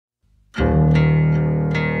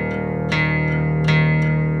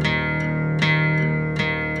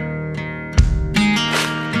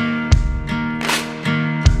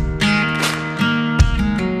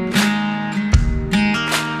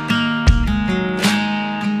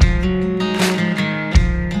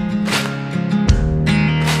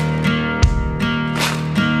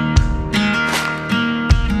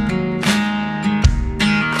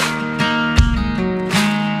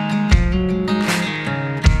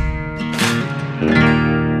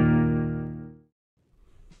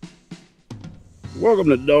Welcome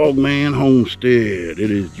to Dogman Homestead.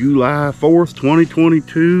 It is July 4th,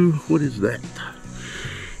 2022. What is that?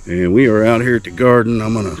 And we are out here at the garden.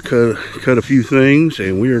 I'm going to cut a few things,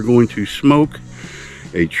 and we are going to smoke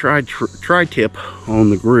a tri-tip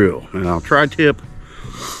on the grill. Now, tri-tip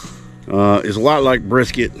is a lot like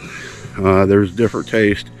brisket. There's different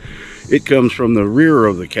taste. It comes from the rear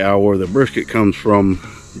of the cow, where the brisket comes from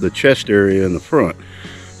the chest area in the front.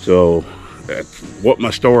 So that's what my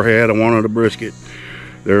store had. I wanted a brisket.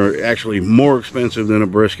 They're actually more expensive than a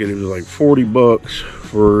brisket. It was like 40 bucks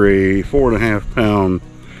for a 4.5 pound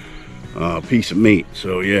piece of meat.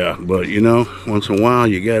 So yeah, but you know, once in a while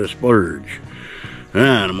you gotta splurge.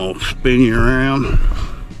 And I'm gonna spin you around.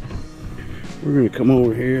 We're gonna come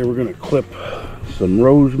over here. We're gonna clip some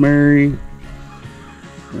rosemary.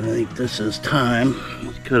 I think this is time.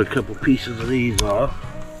 Let's cut a couple pieces of these off.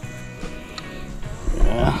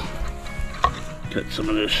 Yeah. Cut some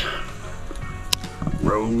of this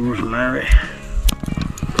rosemary.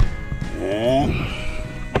 And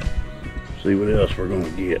see what else we're gonna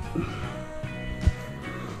get.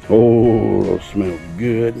 Oh, those smell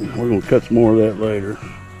good. We're gonna cut some more of that later.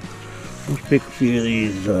 Let's pick a few of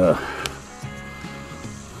these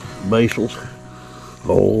basils.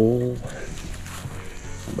 Oh,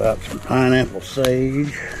 about some pineapple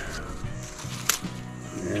sage.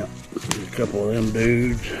 Yeah, a couple of them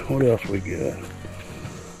dudes. What else we got?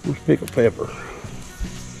 Let's pick a pepper.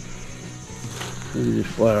 Maybe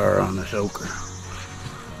just flour on this okra.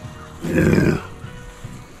 Yeah.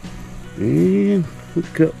 And let's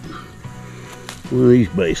cut one of these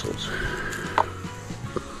basils.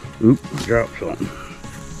 Oop, dropped something.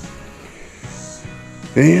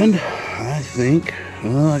 And I think,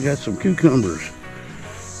 well, I got some cucumbers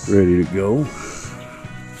ready to go.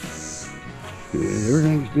 Yeah,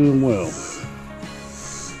 everything's doing well.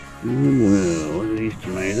 Doing well. Look at these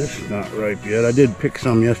tomatoes. Not ripe yet. I did pick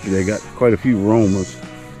some yesterday. Got quite a few aromas.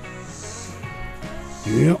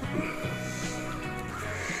 Yep.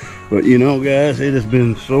 But you know, guys, it has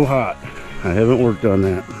been so hot. I haven't worked on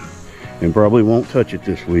that. And probably won't touch it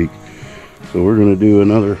this week. So we're going to do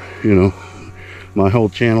another, you know, my whole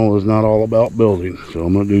channel is not all about building. So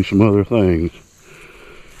I'm going to do some other things.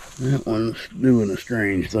 That one's doing a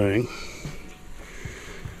strange thing.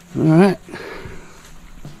 Alright.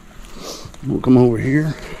 We'll come over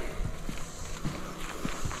here.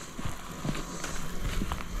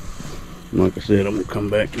 Like I said, I'm going to come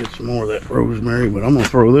back and get some more of that rosemary, but I'm going to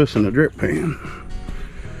throw this in the drip pan.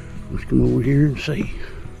 Let's come over here and see.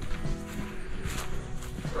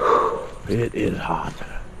 It is hot.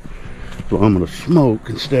 So I'm going to smoke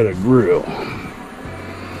instead of grill.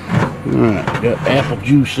 Alright, got apple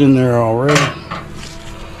juice in there already.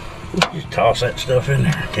 Let's just toss that stuff in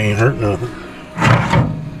there. Can't hurt nothing.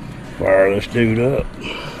 Fire this dude up.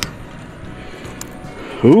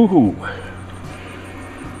 Ooh.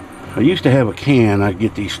 I used to have a can I'd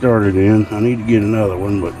get these started in. I need to get another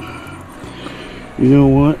one, but you know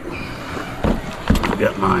what? I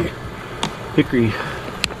got my hickory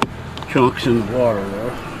chunks in the water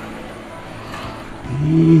though.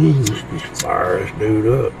 And let's just fire this dude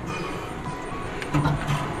up.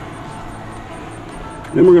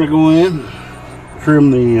 Then we're going to go in, trim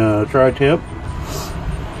the tri-tip,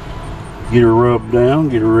 get her rubbed down,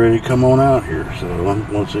 get her ready to come on out here. So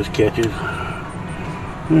once this catches,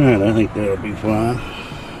 alright, I think that'll be fine.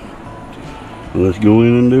 Let's go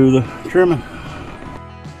in and do the trimming.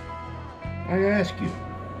 I ask you,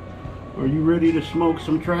 are you ready to smoke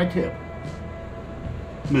some tri-tip,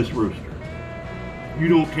 Miss Rooster? You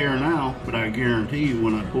don't care now, but I guarantee you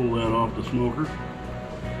when I pull that off the smoker,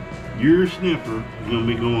 your sniffer is going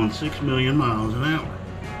to be going 6 million miles an hour.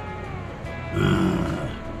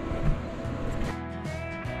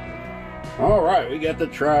 Alright, we got the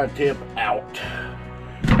tri-tip out.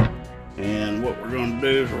 And what we're going to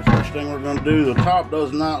do is, the first thing we're going to do, the top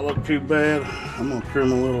does not look too bad. I'm going to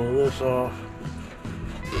trim a little of this off.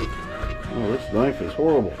 Oh, this knife is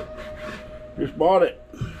horrible. Just bought it.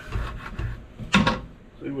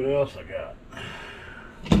 See what else I got.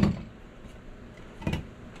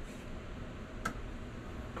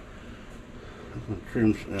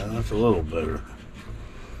 Trim, yeah, that's a little better.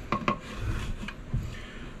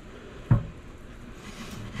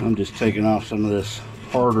 I'm just taking off some of this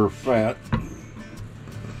harder fat.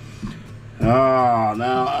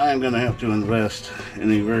 Now I'm going to have to invest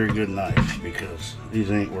in a very good knife because these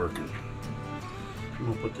ain't working. I'm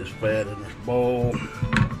going to put this fat in this bowl.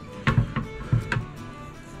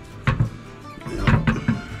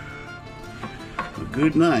 A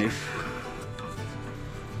good knife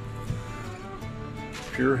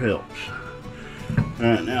sure helps.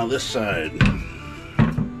 Alright, now this side.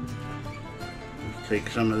 take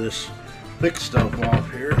some of this thick stuff off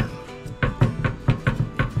here.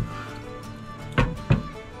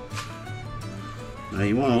 Now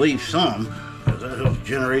you want to leave some, because that helps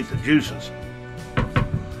generate the juices.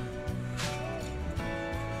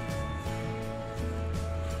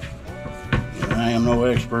 And I am no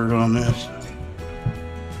expert on this.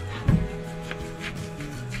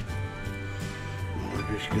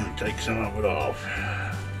 We're just going to take some of it off.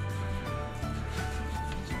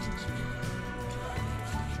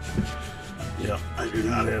 Yep, I do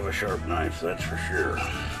not have a sharp knife, that's for sure.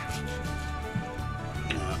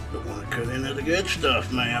 Don't want to cut into the good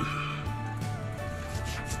stuff, man.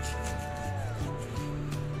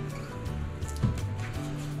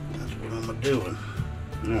 That's what I'm doing.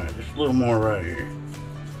 Alright, just a little more right here.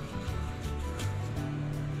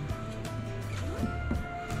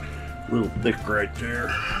 A little thick right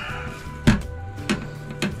there.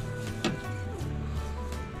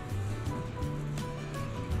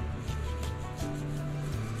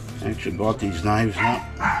 I actually bought these knives not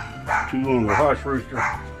too long ago. Hush, Rooster.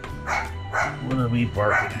 What are we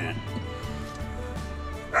barking at?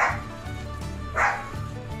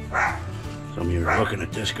 Some of you are looking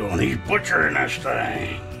at this going, he's butchering this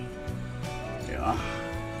thing. Yeah.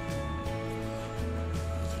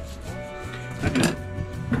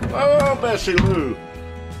 Oh, Bessie Lou.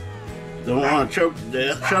 Don't want to choke to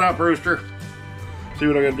death. Shut up, Rooster. See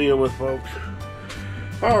what I got to deal with, folks.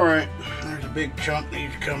 Alright. There's a big chunk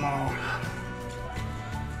needs to come off.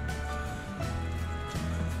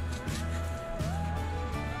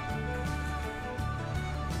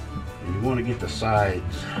 You want to get the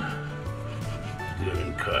sides good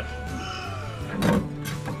and cut.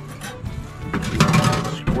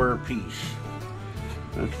 Square piece.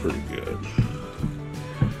 That's pretty good.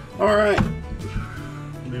 Alright.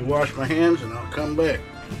 Let me wash my hands and I'll come back.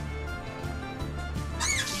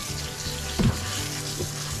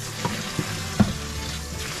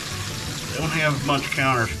 Don't have much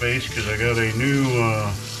counter space because I got a new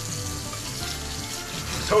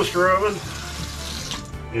toaster oven.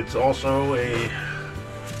 It's also a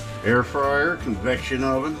air fryer, convection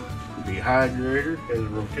oven, dehydrator, has a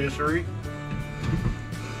rotisserie.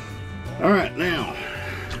 Alright, now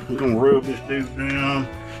we're gonna rub this dude down.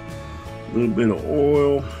 A little bit of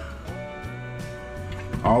oil,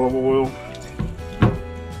 olive oil. I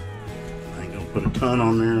ain't gonna put a ton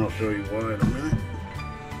on there, I'll show you why in a minute.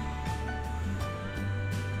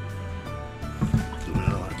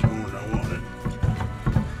 Well, that's more than I wanted.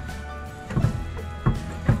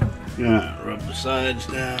 Yeah, rub the sides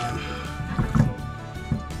down.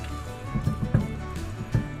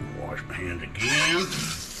 Wash my hands again.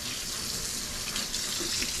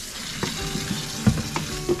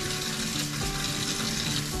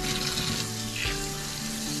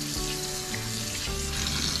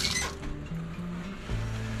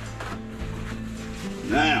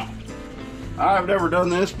 Now, I've never done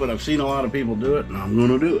this, but I've seen a lot of people do it, and I'm going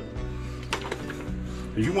to do it.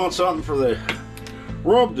 If you want something for the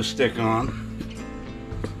rub to stick on,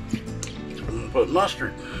 I'm going to put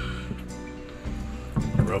mustard.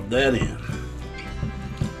 Rub that in.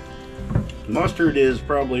 Mustard is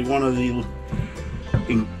probably one of the,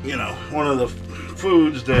 one of the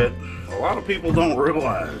foods that a lot of people don't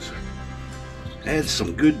realize. Adds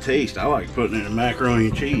some good taste. I like putting it in macaroni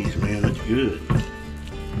and cheese, man. It's good.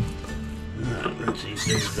 Rinse these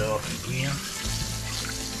dudes off again.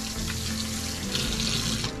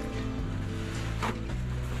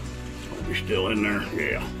 Hope you're still in there.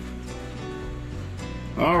 Yeah.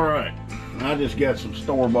 Alright. I just got some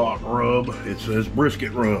store-bought rub. It says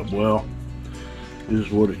brisket rub. Well, this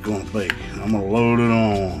is what it's going to be. I'm going to load it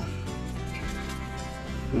on.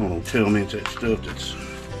 Don't tell me it's that stuff that's...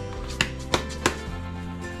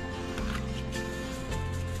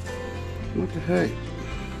 What the heck?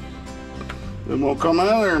 It won't come out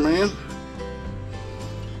of there, man.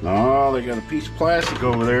 Oh, they got a piece of plastic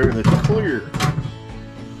over there that's clear.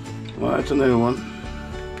 Well, that's a new one.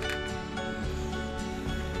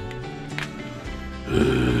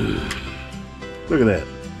 Look at that.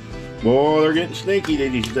 Boy, they're getting sneaky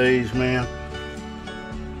these days, man.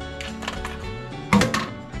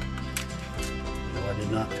 No, I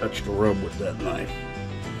did not touch the rub with that knife.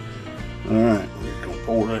 Alright, we're just going to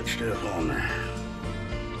pour that stuff on there.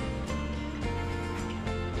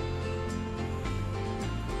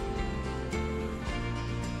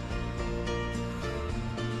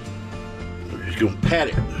 Gonna pat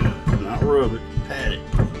it, not rub it, pat it.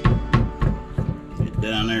 Get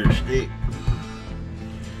down there to stick.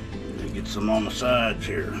 And get some on the sides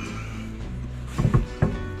here.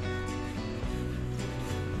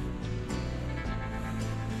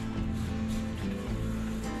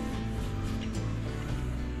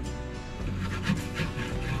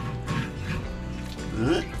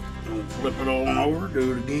 flip it all over,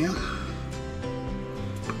 do it again.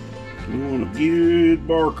 You want a good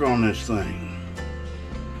bark on this thing.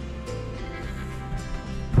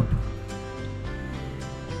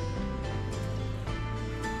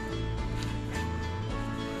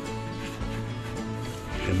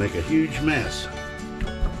 Can make a huge mess.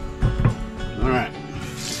 All right.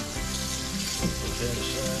 Put that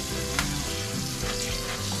aside.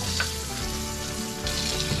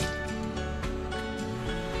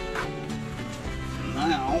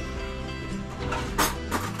 Now,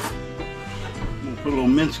 I'm gonna put a little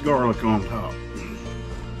minced garlic on top.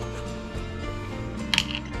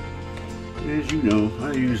 As you know,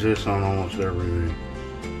 I use this on almost everything.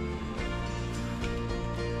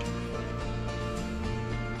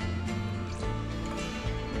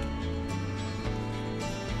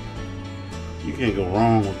 You can't go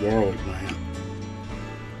wrong with garlic, man.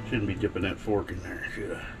 Shouldn't be dipping that fork in there,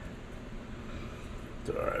 should I? It's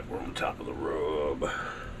alright, we're on top of the rub.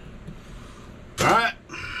 Alright.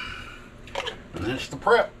 And that's the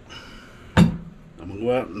prep. I'm gonna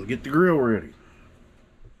go out and get the grill ready.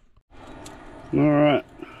 Alright.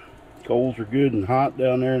 Coals are good and hot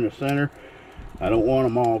down there in the center. I don't want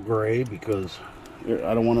them all gray because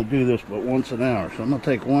I don't want to do this but once an hour. So I'm gonna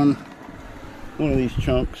take one of these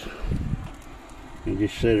chunks and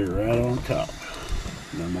just set it right on top.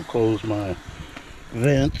 And I'm gonna close my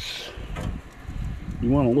vents. You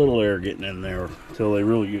want a little air getting in there until they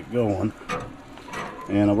really get going.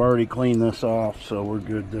 And I've already cleaned this off, so we're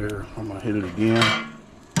good there. I'm gonna hit it again.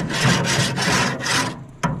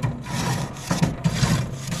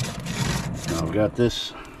 Now I've got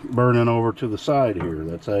this burning over to the side here.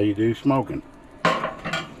 That's how you do smoking.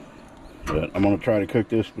 But I'm going to try to cook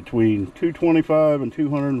this between 225 and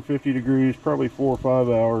 250 degrees, probably 4 or 5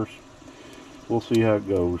 hours. We'll see how it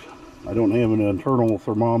goes. I don't have an internal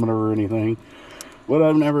thermometer or anything, but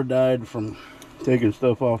I've never died from taking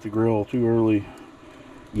stuff off the grill too early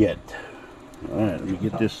yet. Alright, let me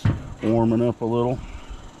get this warming up a little.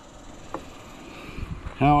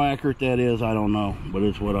 How accurate that is, I don't know, but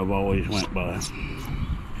it's what I've always went by.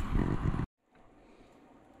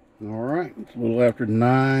 Alright, it's a little after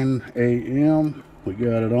 9 a.m. We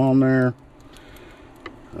got it on there.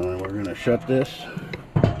 We're going to shut this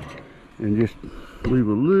and just leave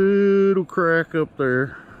a little crack up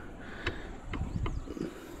there.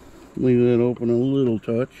 Leave that open a little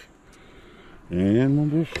touch. And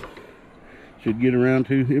we'll just, should get around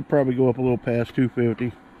to, it'll probably go up a little past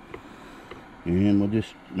 250. And we'll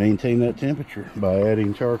just maintain that temperature by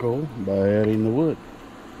adding charcoal, by adding the wood.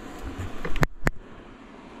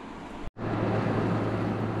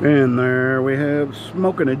 And there we have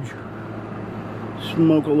Smokinage.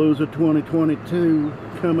 Smokalooza 2022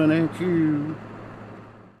 coming at you.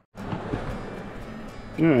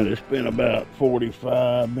 Alright, it's been about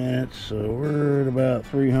 45 minutes, so we're at about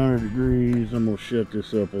 300 degrees. I'm going to shut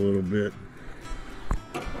this up a little bit.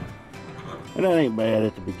 And that ain't bad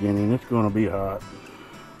at the beginning. It's going to be hot.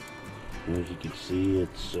 As you can see,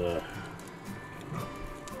 it's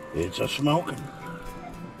a smoking.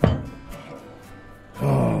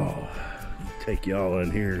 Oh, take y'all in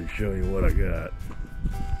here and show you what I got.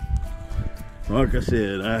 Like I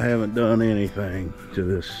said, I haven't done anything to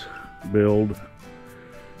this build.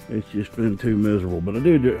 It's just been too miserable. But I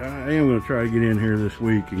am going to try to get in here this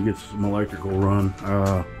week and get some electrical run.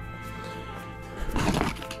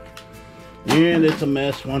 And it's a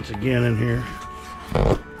mess once again in here.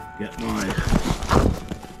 Got my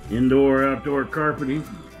indoor outdoor carpeting.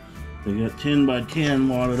 They got 10 by 10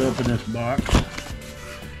 wadded up in this box.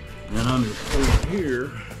 And under here,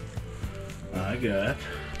 I got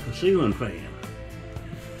a ceiling fan.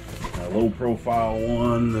 A low profile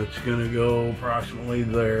one that's gonna go approximately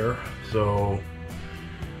there. So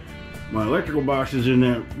my electrical box is in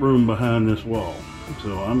that room behind this wall.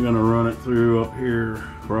 So I'm gonna run it through up here,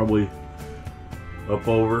 probably up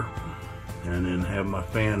over, and then have my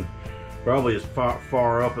fan probably as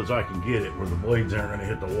far up as I can get it where the blades aren't gonna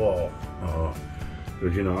hit the wall.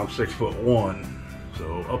 Because you know, I'm 6'1".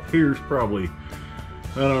 So up here's probably,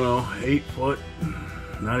 I don't know, 8 foot,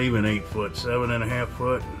 not even 8 foot, 7.5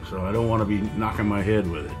 foot. So I don't want to be knocking my head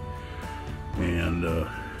with it. And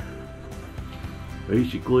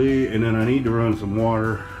basically, and then I need to run some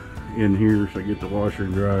water in here so I get the washer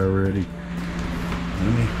and dryer ready.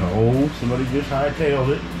 Oh, somebody just hightailed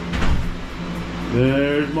it.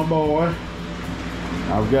 There's my boy.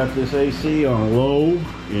 I've got this AC on low,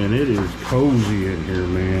 and it is cozy in here,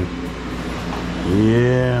 man.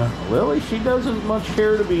 Yeah, Lily, she doesn't much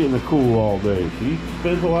care to be in the cool all day. She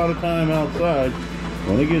spends a lot of time outside.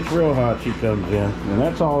 When it gets real hot, she comes in, and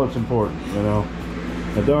that's all that's important, you know.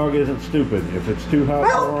 The dog isn't stupid. If it's too hot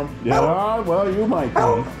for them, yeah, well, you might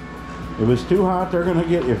think. If it's too hot, they're gonna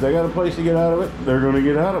get, if they got a place to get out of it, they're gonna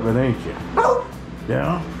get out of it, ain't you?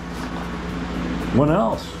 Yeah. What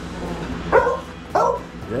else?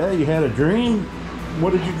 Yeah, you had a dream?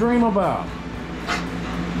 What did you dream about?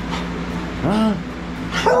 Huh?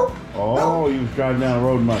 Oh, you was driving down the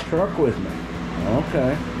road in my truck with me.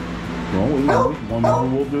 Okay. Well,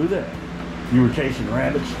 maybe we'll do that. You were chasing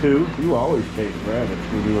rabbits too? You always chase rabbits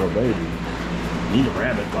when you were a baby. He's a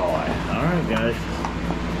rabbit boy. Alright, guys.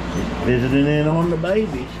 Just visiting in on the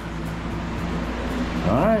babies.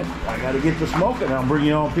 Alright, I gotta get to smoking. I'll bring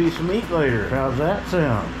you on a piece of meat later. How's that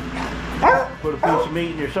sound? Put a piece of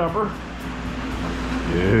meat in your supper?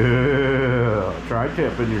 Yeah.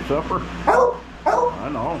 Tri-tip in your supper? I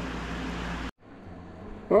know.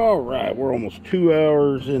 Alright, we're almost 2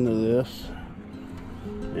 hours into this.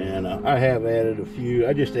 And I have added a few.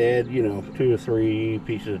 I just add, you know, 2 or 3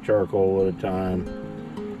 pieces of charcoal at a time.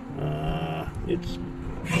 It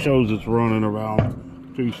shows it's running about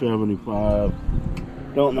 275.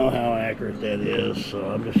 Don't know how accurate that is, so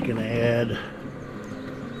I'm just going to add,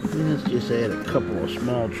 let's just add a couple of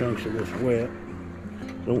small chunks of this wet.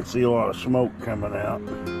 Don't see a lot of smoke coming out.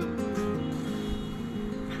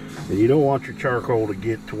 And you don't want your charcoal to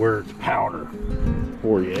get to where it's powder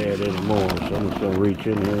before you add any more. So I'm just going to reach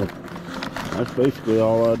in here. That's basically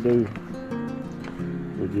all I do.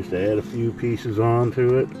 We just add a few pieces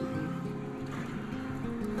onto it.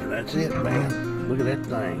 And that's it, man. Look at that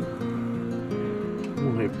thing.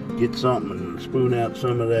 I'm going to get something and spoon out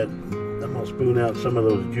some of that. I'm going to spoon out some of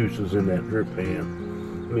those juices in that drip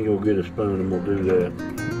pan. Let me go get a spoon and we'll do that.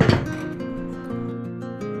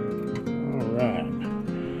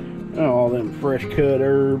 All them fresh cut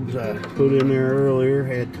herbs I put in there earlier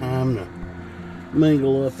had time to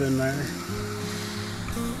mingle up in there.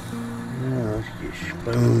 Now let's just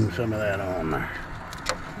spoon some of that on there.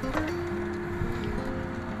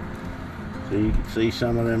 So you can see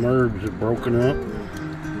some of them herbs are broken up.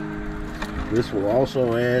 This will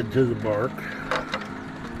also add to the bark.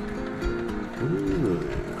 Ooh,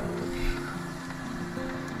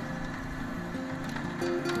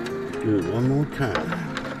 let's do it one more time.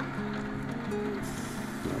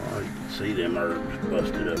 See them herbs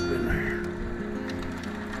busted up in there.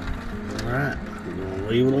 Alright, we're going to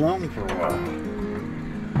leave it alone for a while.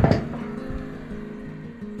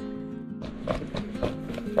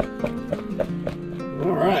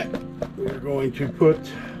 Alright, we're going to put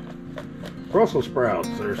Brussels sprouts.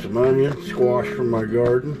 There's some onion, squash from my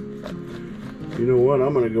garden. You know what?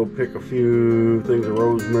 I'm going to go pick a few things of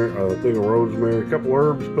rosemary, a couple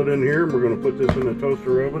herbs put in here. We're going to put this in the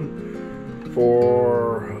toaster oven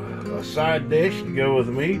for a side dish to go with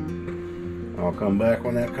the meat. I'll come back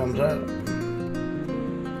when that comes out.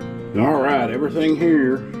 Alright, everything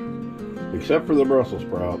here except for the Brussels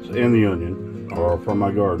sprouts and the onion are from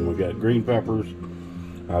my garden. We got green peppers.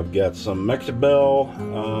 I've got some Mexibel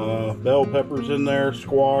bell peppers in there,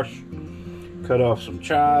 squash, cut off some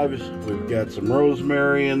chives. We've got some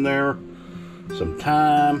rosemary in there, some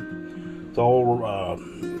thyme. It's all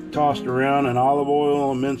tossed around in olive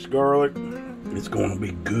oil and minced garlic. It's going to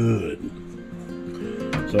be good.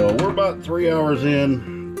 So we're about 3 hours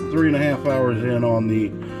in, 3.5 hours in on the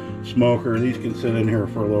smoker. These can sit in here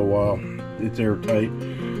for a little while. It's airtight.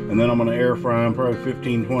 And then I'm going to air fry them probably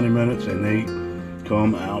 15-20 minutes, and they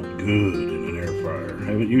come out good in an air fryer. I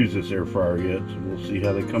haven't used this air fryer yet, so we'll see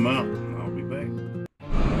how they come out. I'll be back.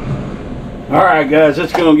 Alright guys,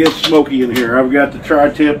 it's going to get smoky in here. I've got the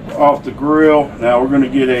tri-tip off the grill. Now we're going to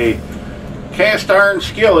get a cast iron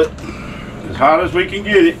skillet, as hot as we can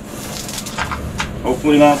get it.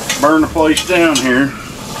 Hopefully not burn the place down here.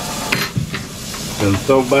 Then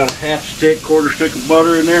throw about a half stick, quarter stick of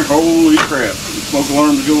butter in there. Holy crap, the smoke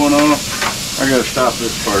alarm's going off. I gotta stop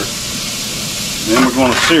this part. Then we're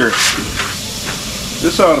gonna sear it.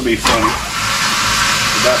 This ought to be funny.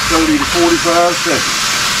 About 30 to 45 seconds.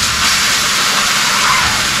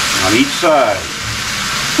 On each side.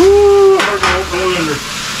 Woo, we're gonna open the window.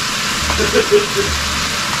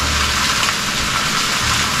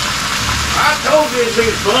 I told you it'd be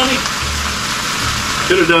funny.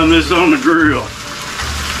 Could have done this on the grill.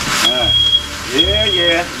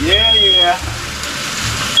 Yeah.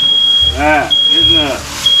 Good enough.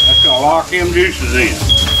 That's gonna lock them juices in.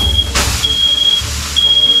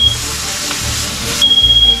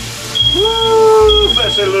 Woo,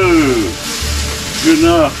 Bessie Lou. Good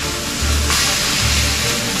enough.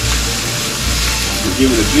 We'll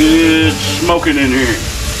give it a good smoking in here.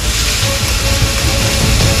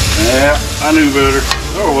 Yeah, I knew better.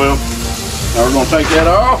 Oh well. Now we're going to take that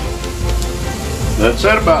off. That's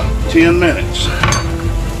at about 10 minutes.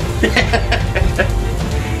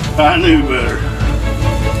 I knew better.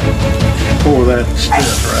 Pour that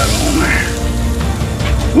stuff right on there.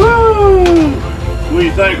 Woo! What do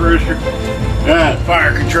you think, Rooster? Alright,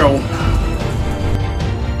 fire control.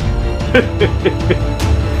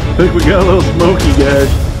 Think we got a little smoky, guys.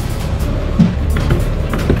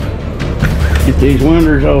 Get these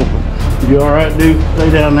windows open. You alright, dude? Stay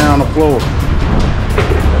down there on the floor.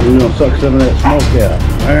 We're gonna suck some of that smoke out.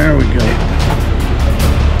 There we go.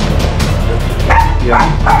 Yeah.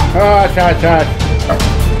 Hush, hush, hush.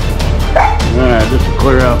 Alright, this will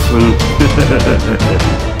clear out soon.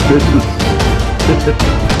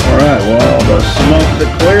 Alright, well, the smoke's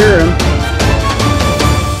clearing.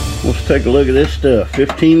 Let's take a look at this stuff.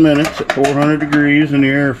 15 minutes at 400 degrees in the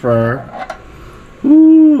air fryer.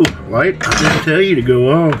 Ooh, light, I didn't tell you to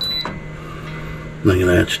go off. Look at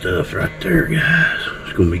that stuff right there, guys.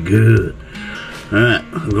 It's gonna be good. Alright,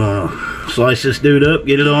 I'm gonna slice this dude up,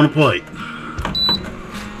 get it on a plate.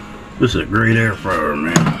 This is a great air fryer,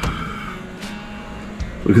 man.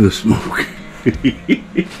 Look at the smoke.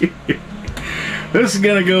 This is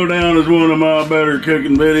gonna go down as one of my better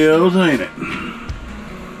cooking videos, ain't it?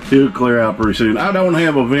 It'll clear out pretty soon. I don't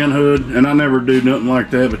have a vent hood, and I never do nothing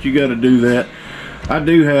like that, but you gotta do that. I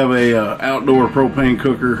do have a outdoor propane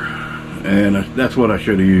cooker, and that's what I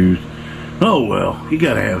should have used. Oh well, you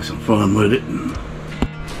gotta have some fun with it.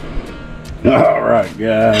 Alright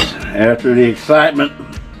guys, after the excitement,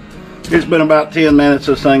 it's been about 10 minutes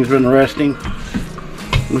this thing's been resting.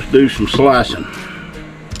 Let's do some slicing.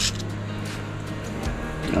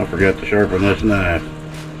 I forgot to sharpen this knife.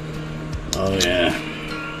 Oh yeah.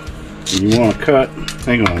 You want to cut,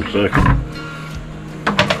 hang on a second.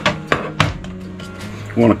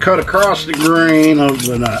 You want to cut across the grain of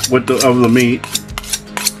the of the meat.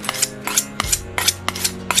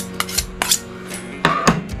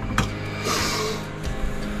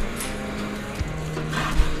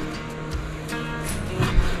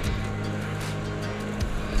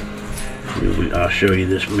 I'll show you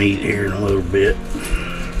this meat here in a little bit.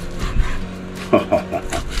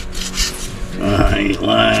 I ain't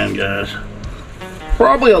lying, guys.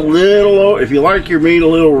 Probably a little, if you like your meat a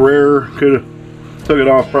little rarer, could have took it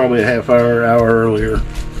off probably a half hour earlier.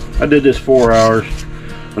 I did this 4 hours,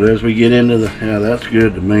 but as we get into the, yeah, that's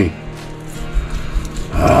good to me.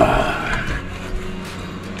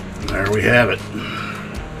 There we have it.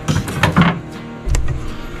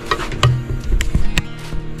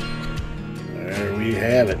 There we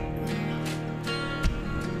have it.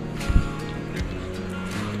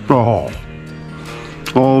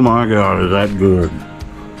 Oh my God, is that good?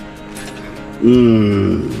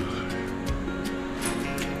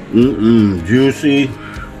 Juicy.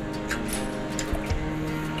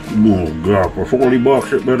 Oh God, for 40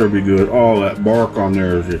 bucks it better be good. All that bark on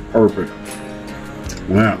there is just perfect.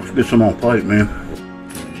 Wow, let's get some on plate, man.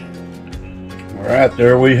 Alright,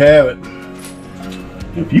 there we have it.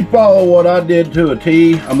 If you follow what I did to a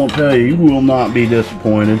T, I'm gonna tell you, you will not be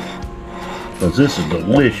disappointed. Because this is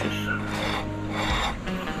delicious.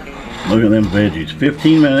 Look at them veggies.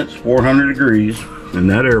 15 minutes, 400 degrees in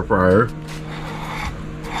that air fryer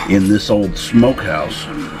in this old smokehouse.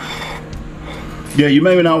 Yeah, you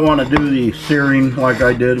maybe not want to do the searing like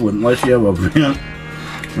I did unless you have a vent.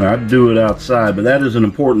 I'd do it outside, but that is an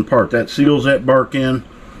important part. That seals that bark in,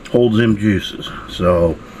 holds them juices.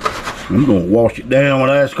 So I'm going to wash it down with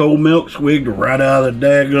ice cold milk, swigged right out of the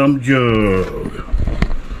daggum jug.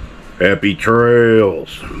 Happy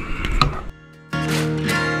trails.